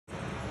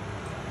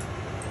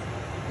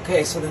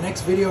Okay, so the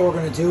next video we're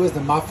going to do is the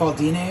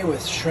Mafaldine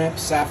with shrimp,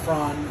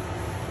 saffron,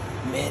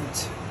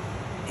 mint,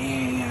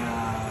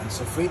 and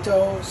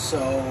sofrito. So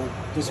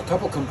there's a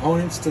couple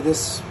components to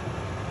this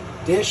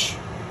dish.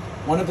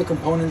 One of the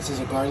components is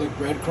a garlic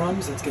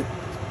breadcrumbs that gets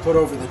put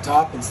over the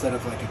top instead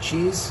of like a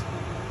cheese.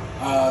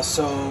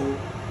 So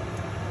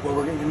what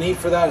we're going to need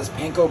for that is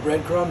panko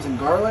breadcrumbs and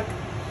garlic.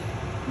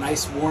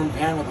 Nice warm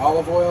pan with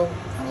olive oil,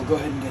 and we'll go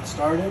ahead and get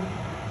started.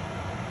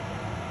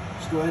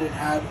 Just go ahead and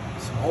add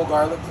some whole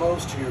garlic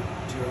cloves to your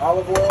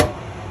olive oil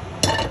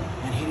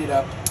and heat it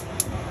up.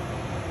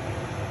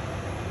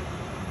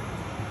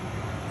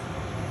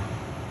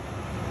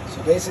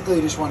 So basically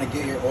you just want to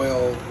get your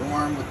oil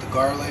warm with the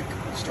garlic,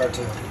 start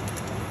to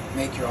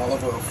make your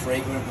olive oil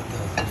fragrant with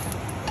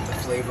the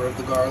flavor of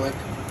the garlic.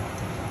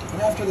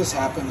 And after this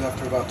happens,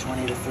 after about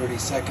 20 to 30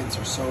 seconds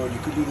or so, and you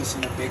could do this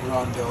in a big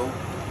rondeau,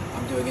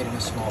 I'm doing it in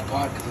a small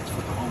pot because it's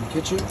for the home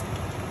kitchen.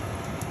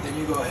 Then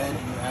you go ahead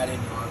and you add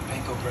in your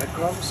panko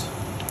breadcrumbs.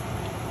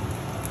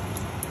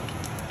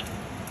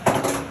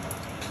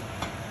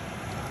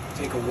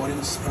 Take a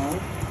wooden spoon.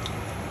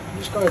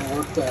 Just go ahead and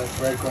work the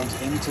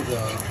breadcrumbs into the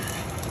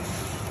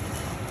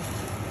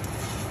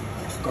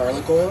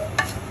garlic oil.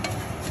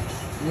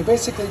 And you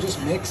basically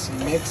just mix and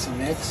mix and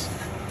mix,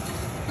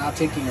 not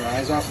taking your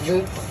eyes off of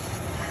it,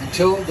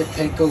 until the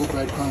panko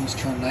breadcrumbs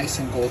turn nice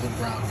and golden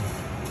brown.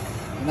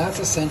 And that's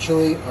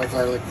essentially our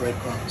garlic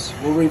breadcrumbs.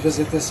 We'll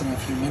revisit this in a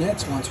few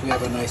minutes once we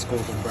have a nice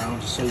golden brown,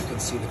 just so you can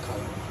see the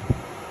color.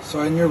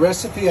 So in your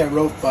recipe I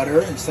wrote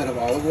butter instead of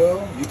olive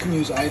oil. You can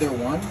use either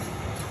one,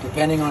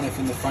 depending on if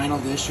in the final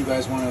dish you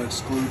guys want to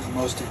exclude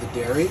most of the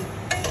dairy,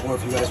 or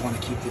if you guys want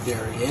to keep the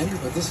dairy in.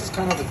 But this is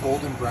kind of the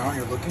golden brown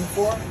you're looking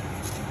for.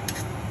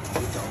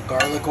 With the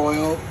garlic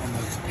oil and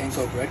the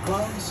panko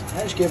breadcrumbs.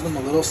 I just give them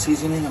a little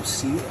seasoning of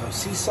sea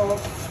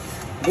salt.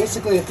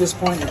 Basically at this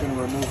point you're going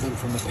to remove them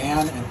from the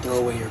pan and throw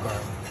away your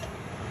garlic.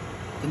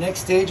 The next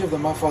stage of the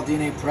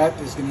Mafaldine prep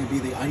is going to be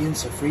the onion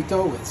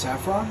sofrito with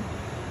saffron.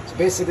 So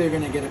basically you're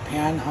going to get a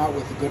pan hot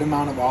with a good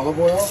amount of olive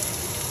oil.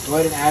 Go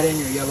ahead and add in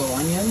your yellow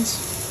onions.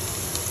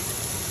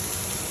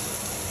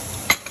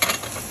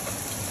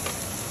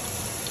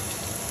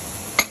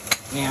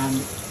 And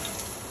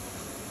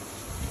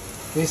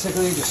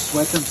basically just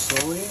sweat them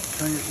slowly.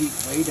 Turn your heat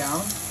way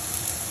down.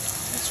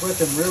 And sweat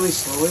them really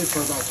slowly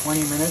for about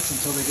 20 minutes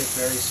until they get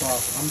very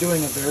soft. I'm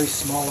doing a very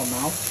small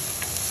amount,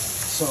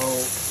 so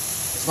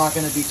it's not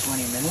going to be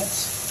 20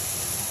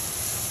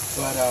 minutes.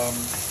 But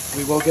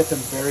we will get them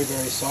very,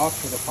 very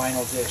soft for the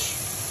final dish.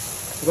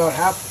 About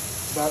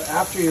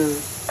after your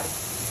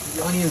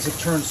onions have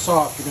turned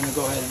soft, you're going to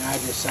go ahead and add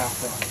your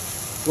saffron.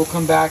 We'll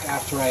come back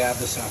after I add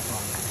the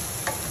saffron.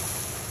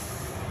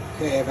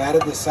 Okay, I've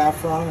added the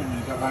saffron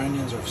and the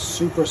onions are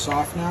super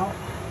soft now.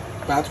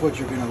 That's what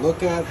you're going to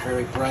look at,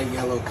 very bright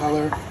yellow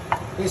color.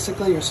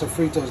 Basically your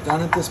sofrito is done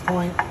at this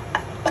point.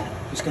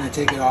 Just going to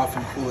take it off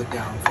and cool it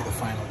down for the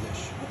final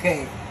dish.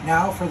 Okay,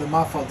 now for the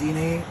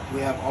Mafaldine,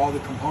 we have all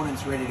the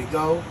components ready to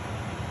go.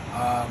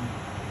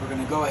 We're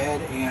going to go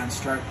ahead and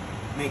start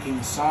making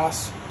the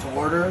sauce to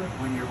order.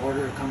 When your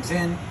order comes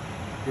in,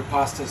 your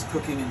pasta is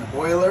cooking in the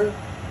boiler,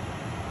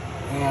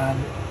 and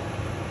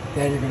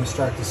then you're going to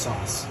start the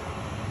sauce.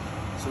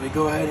 So we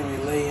go ahead and we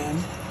lay in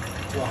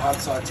to a hot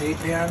saute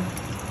pan,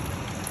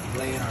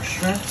 lay in our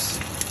shrimps.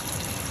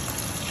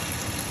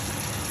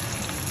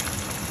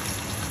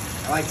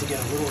 I like to get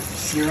a little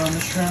sear on the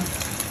shrimp.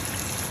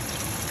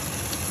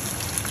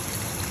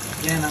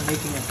 Again, I'm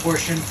making a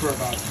portion for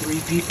about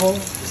 3 people.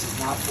 This is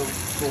not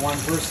for one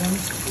person,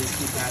 so please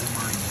keep that in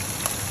mind.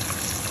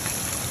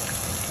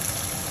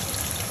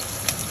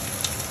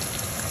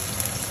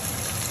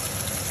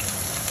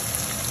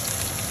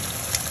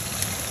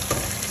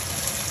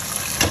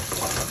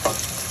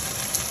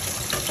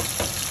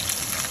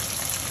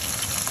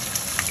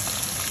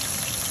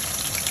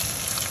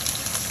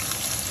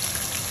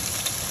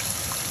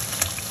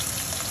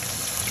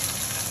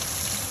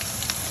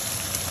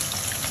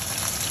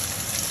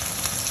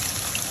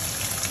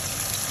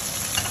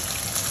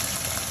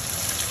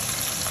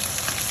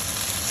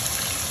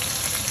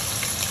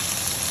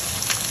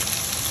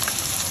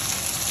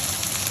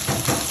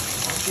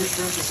 Your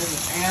shrimp is in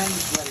the pan,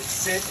 just let it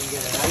sit and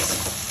get a nice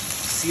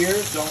sear.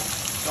 Don't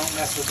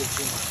mess with it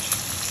too much.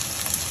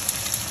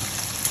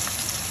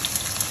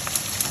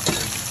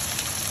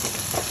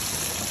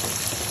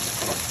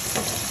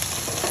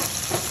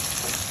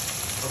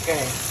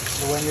 Okay,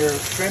 so when your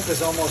shrimp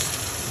is almost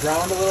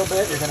browned a little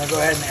bit, you're going to go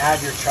ahead and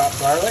add your chopped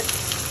garlic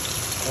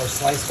or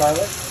sliced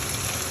garlic.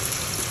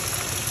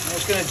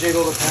 I'm just going to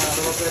jiggle the pan a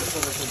little bit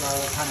so that the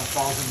garlic kind of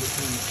falls in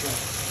between the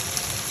shrimp.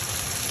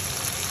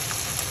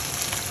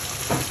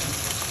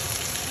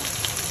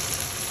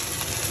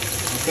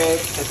 Okay,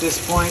 at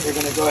this point you're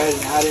going to go ahead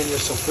and add in your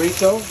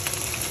sofrito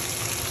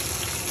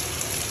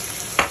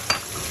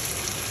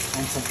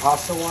and some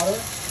pasta water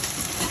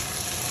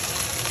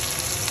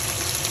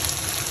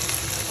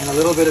and a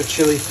little bit of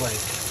chili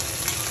flake.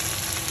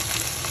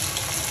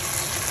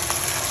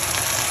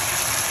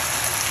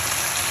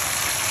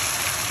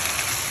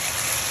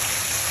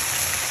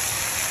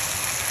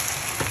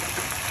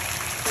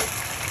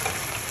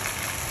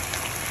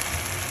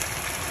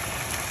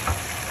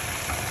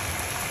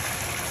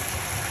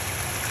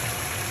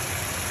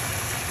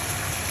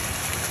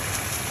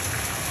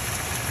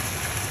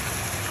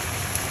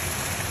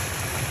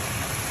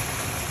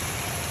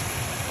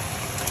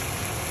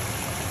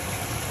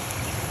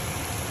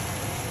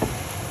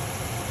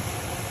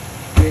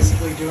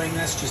 simply doing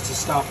this just to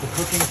stop the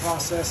cooking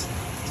process,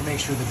 to make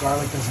sure the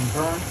garlic doesn't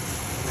burn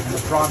and the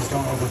frogs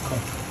don't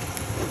overcook.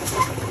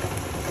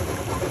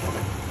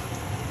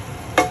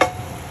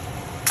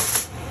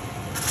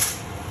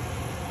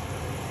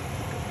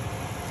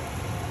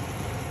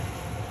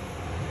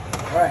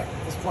 Alright,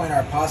 at this point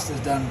our pasta is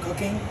done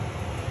cooking.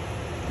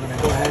 I'm going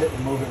to go ahead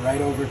and move it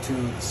right over to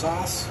the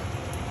sauce.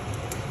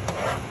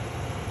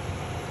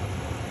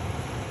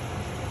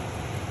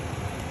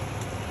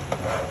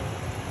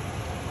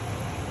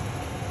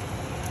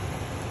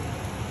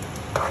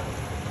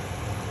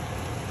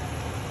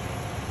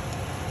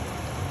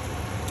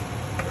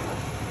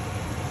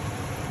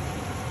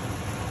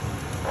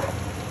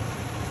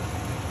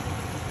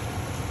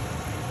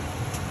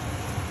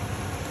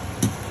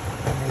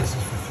 This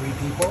is for 3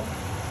 people.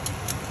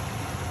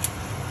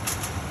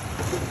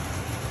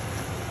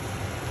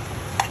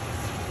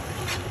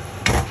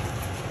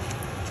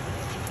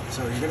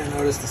 So you're going to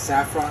notice the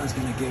saffron is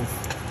going to give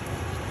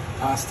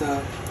pasta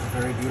a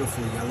very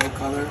beautiful yellow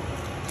color.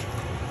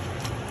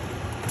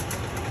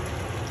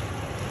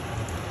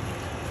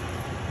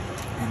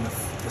 And the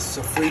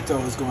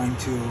sofrito is going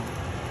to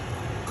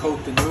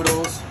coat the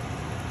noodles.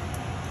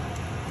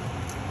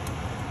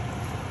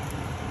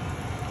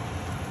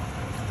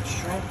 And the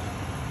shrimp.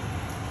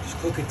 Just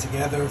cook it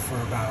together for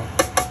about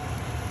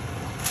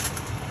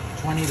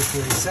 20 to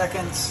 30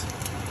 seconds.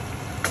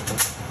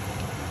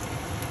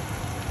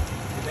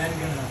 You're then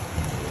going to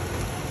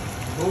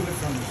remove it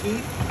from the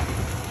heat.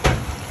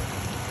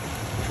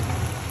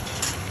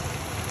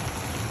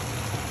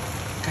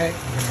 Okay,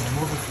 we're going to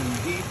remove it from the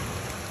heat.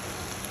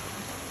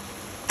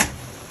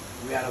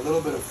 We add a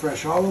little bit of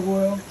fresh olive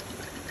oil.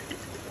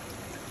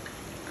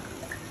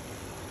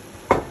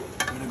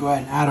 We're going to go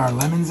ahead and add our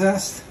lemon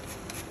zest.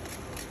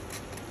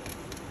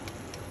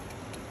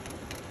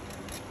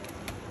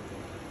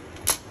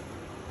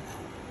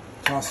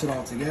 Toss it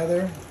all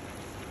together.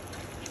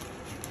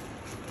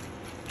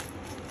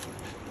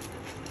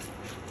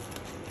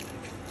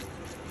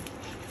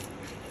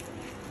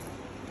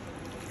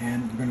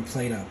 And we're going to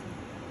plate up.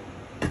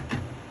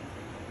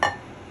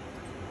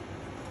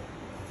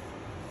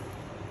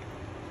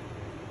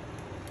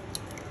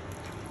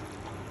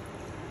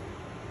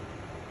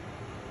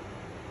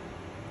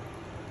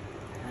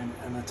 And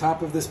on the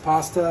top of this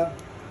pasta,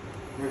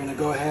 we're going to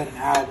go ahead and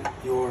add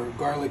your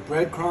garlic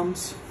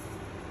breadcrumbs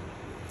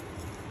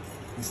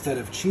instead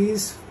of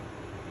cheese,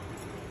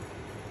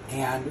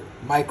 and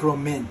micro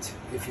mint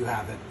if you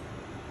have it.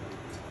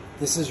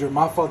 This is your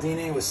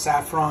Mafaldine with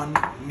saffron,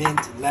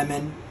 mint,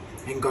 lemon,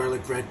 and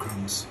garlic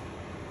breadcrumbs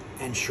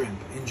and shrimp.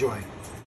 Enjoy.